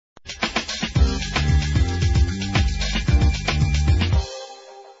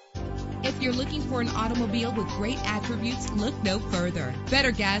If you're looking for an automobile with great attributes, look no further.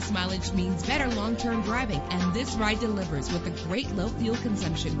 Better gas mileage means better long-term driving, and this ride delivers with a great low fuel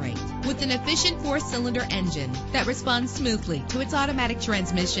consumption rate. With an efficient 4-cylinder engine that responds smoothly to its automatic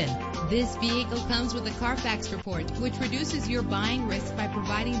transmission, this vehicle comes with a Carfax report, which reduces your buying risk by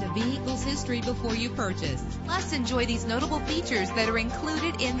providing the vehicle's history before you purchase. Plus, enjoy these notable features that are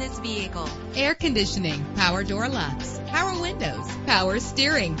included in this vehicle: air conditioning, power door locks, power windows, power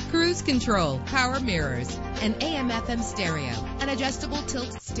steering, cruise control, power mirrors, an AM/FM stereo, an adjustable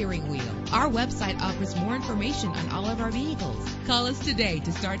tilt steering wheel. Our website offers more information on all of our vehicles. Call us today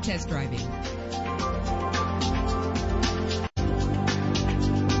to start test driving.